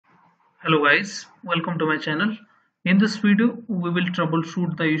Hello guys, welcome to my channel. In this video, we will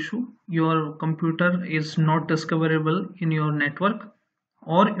troubleshoot the issue your computer is not discoverable in your network,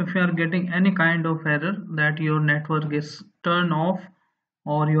 or if you are getting any kind of error that your network is turned off,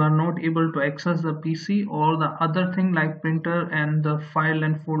 or you are not able to access the PC or the other thing like printer and the file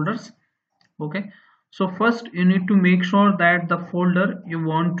and folders. Okay, so first you need to make sure that the folder you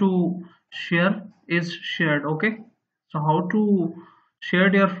want to share is shared. Okay, so how to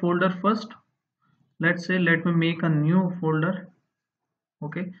share your folder first? Let's say let me make a new folder.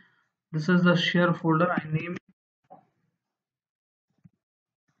 Okay, this is the share folder I name.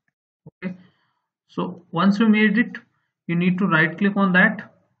 Okay, so once you made it, you need to right click on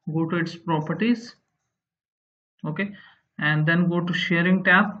that, go to its properties. Okay, and then go to sharing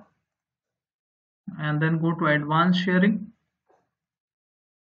tab, and then go to advanced sharing,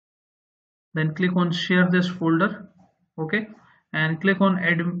 then click on share this folder. Okay, and click on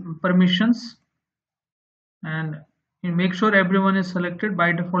add permissions, and you make sure everyone is selected.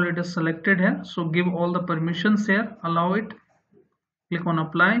 By default it is selected here, so give all the permissions here, allow it, click on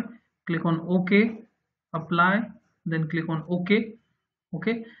apply, click on OK, apply, then click on OK.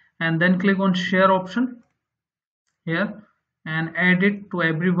 Okay, and then click on share option here and add it to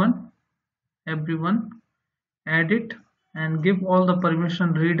everyone, add it, and give all the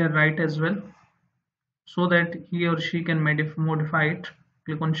permission read and write as well, so that he or she can modify it.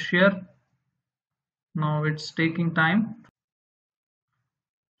 Click on share. Now it's taking time,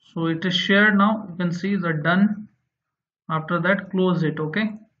 so it is shared. Now you can see the done. After that, close it.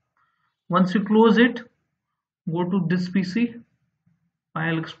 Okay, once you close it, go to this PC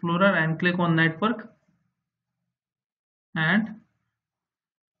file explorer and click on network, and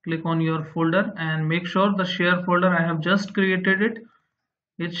click on your folder, and make sure the share folder I have just created it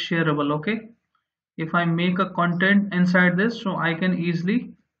is shareable. Okay, if I make a content inside this, so I can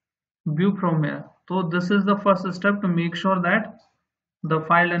easily view from here. So this is the first step to make sure that the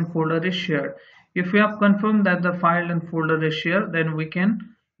file and folder is shared. If we have confirmed that the file and folder is shared, then we can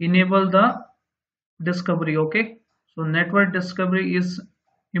enable the discovery. Okay, so network discovery is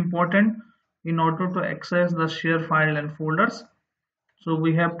important in order to access the share file and folders, so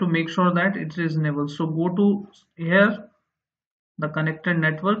we have to make sure that it is enabled. So go to here, the connected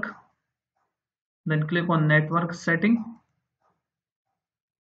network, then click on network setting.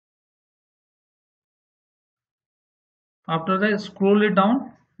 After that, scroll it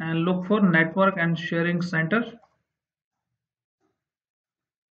down and look for network and sharing center.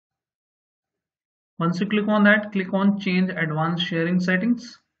 Once you click on that, click on change advanced sharing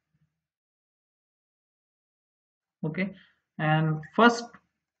settings. Okay, and first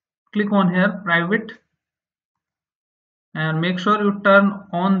click on here private, and make sure you turn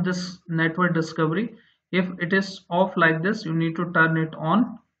on this network discovery. If it is off like this, you need to turn it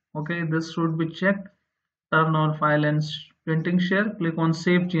on. Okay, this should be checked. Turn on file and printing share, click on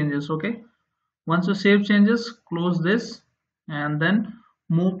save changes. Okay, once you save changes, close this, and then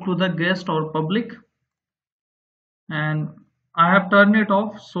move to the guest or public, and I have turned it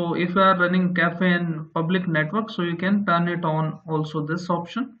off. So if you are running cafe and public network, so you can turn it on also, this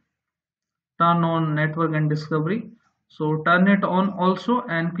option, turn on network and discovery. So turn it on also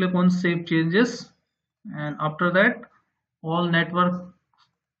and click on save changes, and after that all network,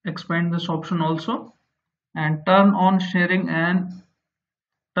 expand this option also, and turn on sharing, and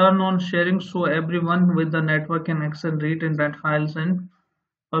turn on sharing so everyone with the network can access read and write files and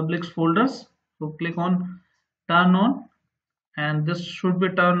public folders. So click on turn on, and this should be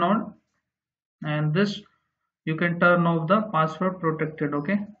turned on, and this you can turn off the password protected.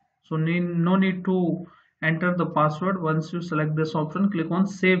 Okay, so no need to enter the password. Once you select this option, click on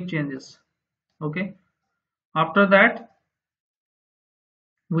save changes. Okay, after that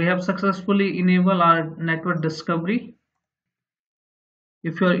we have successfully enabled our network discovery.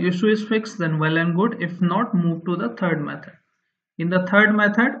 If your issue is fixed, then well and good. If not, move to the third method. In the third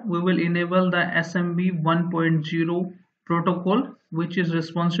method, we will enable the SMB 1.0 protocol, which is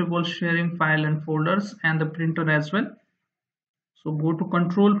responsible sharing file and folders and the printer as well. So go to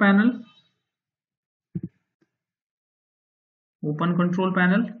control panel, open control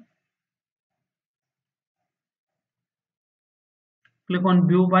panel, click on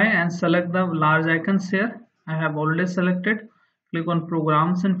view by and select the large icons here. I have already selected. Click on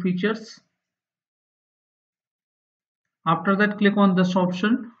programs and features. After that, click on this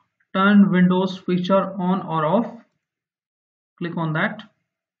option, turn Windows feature on or off. Click on that,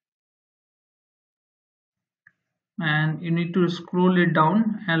 and you need to scroll it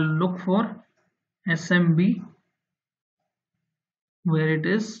down and look for SMB, where it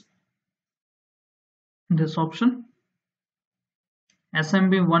is, this option.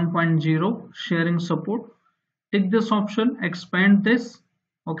 SMB 1.0 sharing support. Tick this option, expand this,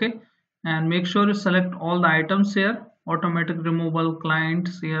 okay, and make sure you select all the items here, automatic removal, client,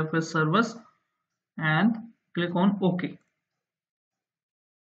 CFS service, and click on OK.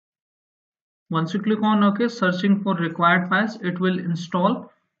 Once you click on OK, searching for required files, it will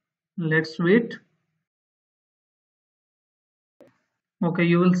install. Let's wait. Okay,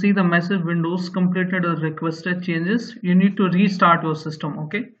 you will see the message Windows completed or requested changes. You need to restart your system.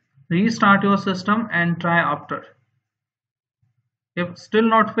 Okay, restart your system and try after. If still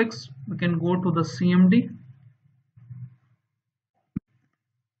not fixed, we can go to the CMD.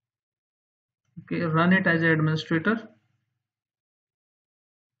 Okay, run it as an administrator.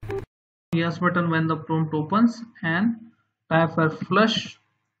 Yes button when the prompt opens and type for flush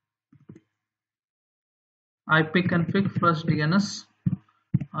ipconfig flush DNS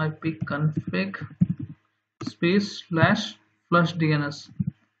ipconfig space / flush DNS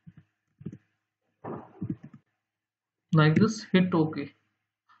like this. Hit OK.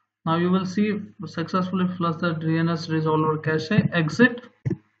 Now you will see successfully flush the DNS resolver cache. Exit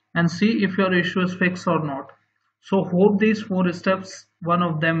and see if your issue is fixed or not. So hope these 4 steps, one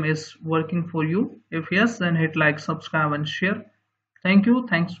of them is working for you. If yes, then hit like, subscribe and share. Thank you.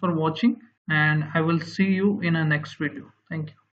 Thanks for watching, and I will see you in a next video. Thank you.